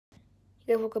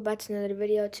Hey, welcome back to another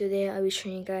video. Today I'll be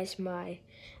showing you guys my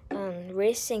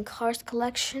racing cars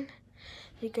collection.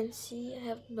 You can see I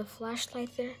have the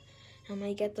flashlight there. I'm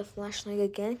gonna get the flashlight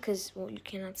again because you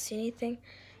cannot see anything.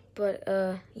 But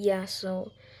yeah,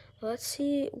 so let's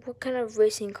see what kind of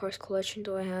racing cars collection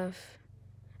do I have.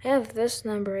 I have this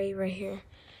number 8 right here.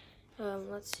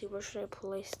 Let's see, where should I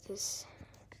place this?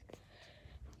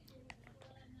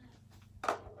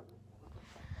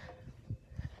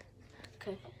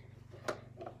 Okay.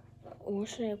 Where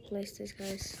should I place this,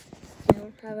 guys? I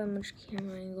don't have that much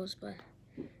camera angles, but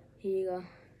here you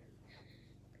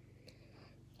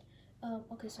go.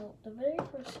 Okay, so the very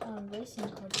first racing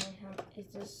car that I have is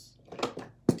this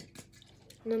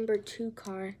number 2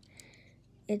 car.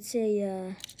 It's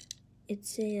a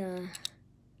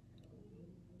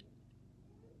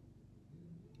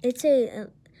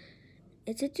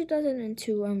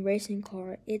 2002 racing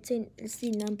car. It's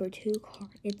the number 2 car.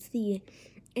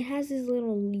 It has this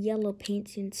little yellow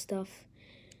paint and stuff.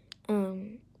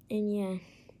 And yeah,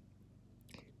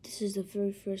 this is the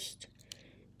very first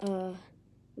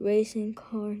racing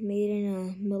car made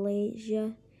in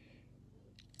Malaysia.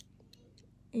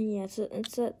 And yeah, it's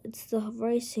the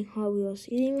racing Hot Wheels.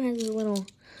 It even has a little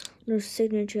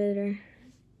signature there.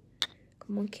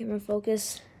 Come on, camera,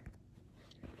 focus.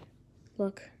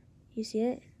 Look, you see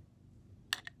it?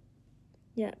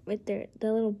 Yeah, right there.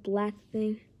 The little black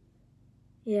thing.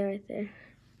 Yeah, right there.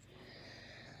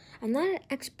 I'm not an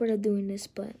expert at doing this,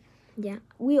 but yeah.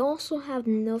 We also have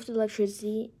enough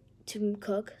electricity to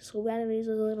cook, so we gotta use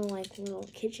a little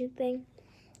kitchen thing.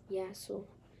 Yeah, so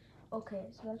okay,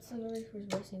 so that's the very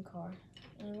first racing car,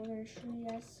 and we're gonna show you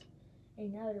guys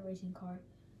another racing car.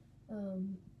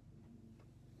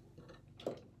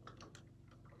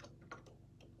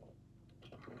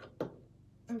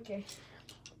 Okay.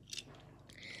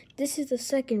 This is the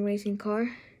second racing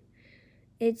car.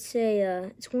 It's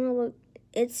a 71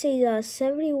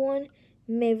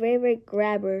 Maverick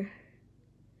Grabber.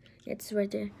 It's right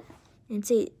there.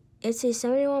 It's a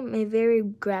 71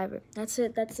 Maverick Grabber. That's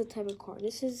it. That's the type of car.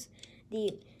 This is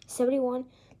the 71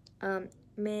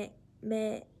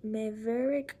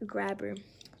 Maverick Grabber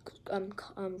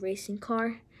racing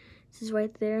car. This is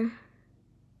right there.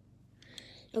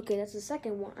 Okay, that's the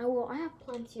second one. I have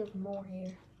plenty of more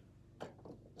here.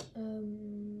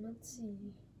 Let's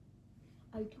see.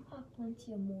 I do have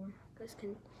plenty of more. Guys,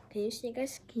 can you see,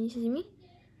 guys? Can you see me?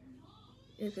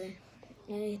 Okay,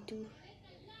 I do.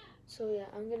 So yeah,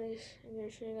 I'm gonna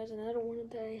show you guys another one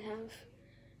that I have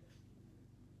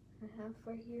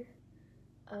right here.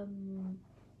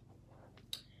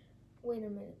 Wait a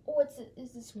minute. Oh, it's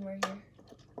this one right here.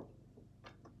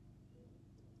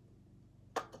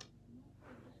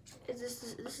 This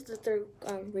is the third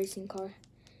racing car.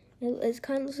 It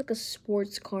kind of looks like a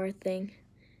sports car theme.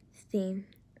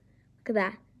 Look at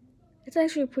that. It's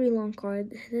actually a pretty long car.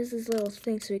 There's this little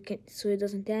thing so it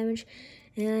doesn't damage.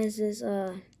 And it has this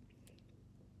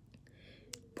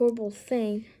portable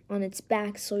thing on its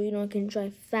back so it can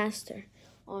drive faster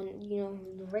on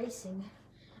the racing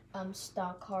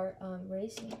stock car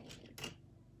racing.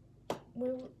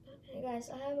 Hey guys,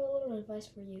 I have a little advice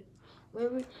for you.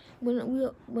 When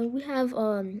we have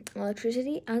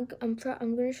electricity, I'm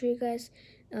gonna show you guys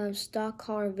stock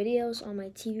car videos on my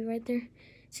TV right there,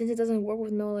 since it doesn't work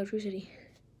with no electricity.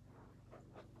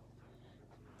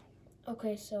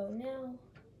 Okay, so now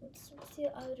what's the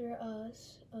other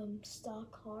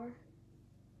stock car?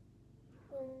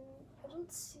 I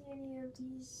don't see any of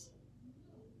these.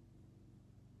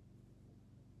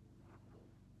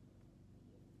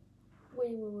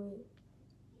 Wait.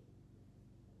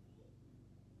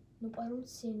 Nope, I don't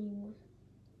see any more.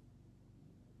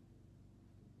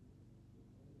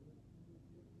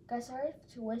 Guys, sorry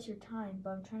to waste your time, but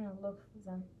I'm trying to look for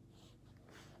them.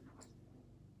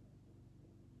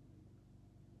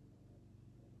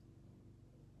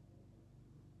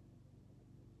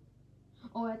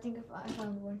 Oh, I think I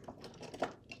found one.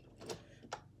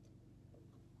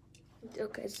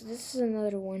 Okay, so this is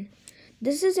another one.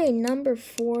 This is a number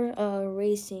 4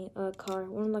 racing car,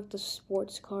 one of like the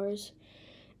sports cars,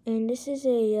 and this is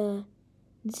a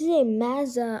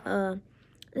Mazda.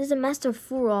 This is a Mazda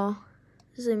 4.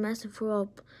 This is a Mazda 4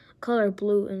 color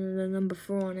blue and the number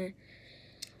 4 on it.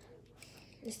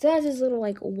 It still has this little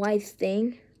like white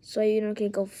thing, so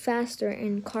can go faster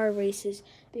in car races.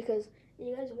 Because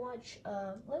you guys watch.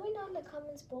 Let me know in the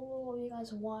comments below what you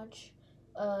guys watch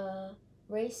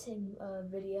racing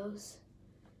videos.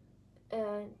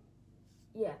 And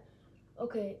yeah,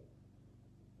 okay.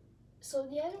 So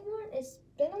the other one is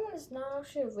not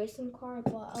actually a racing car,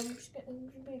 but I'm just gonna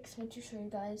be excited to show you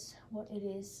guys what it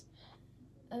is.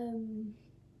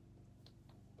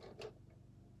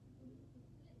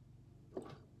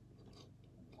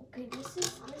 this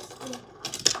is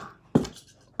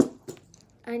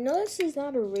I know this is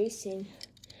not a racing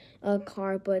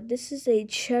car, but this is a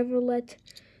Chevrolet.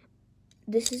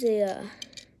 This is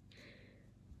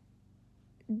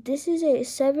a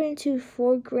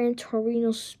 724 Gran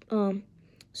Torino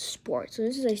Sport. So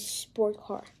this is a sport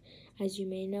car, as you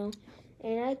may know.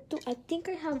 And I think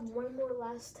I have one more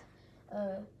last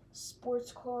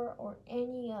sports car or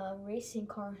any racing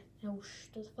car. I'll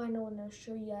find out when I'll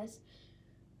show you guys.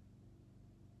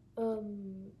 I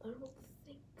don't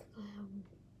think I have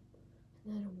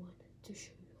another one to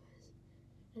show you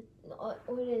guys. Oh,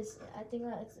 it is. I think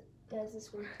that's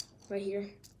this one right here.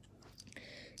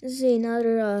 This is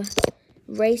another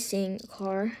racing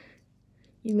car.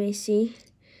 You may see.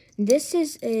 This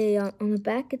is a on the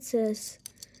back. It says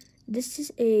this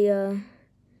is a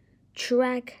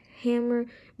Track Hammer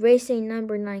Racing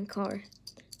number 9 car.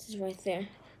 This is right there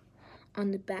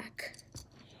on the back.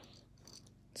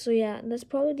 So yeah, that's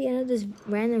probably the end of this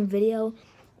random video,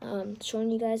 showing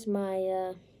you guys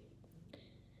my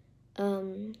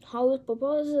Hollywood. But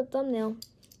probably this is a thumbnail.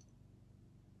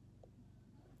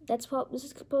 This is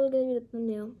probably gonna be the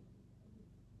thumbnail.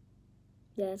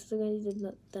 Yeah, this is gonna be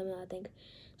the thumbnail, I think.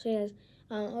 So yeah, guys,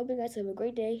 I hope you guys have a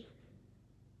great day,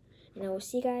 and I will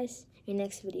see you guys in the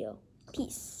next video.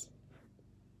 Peace.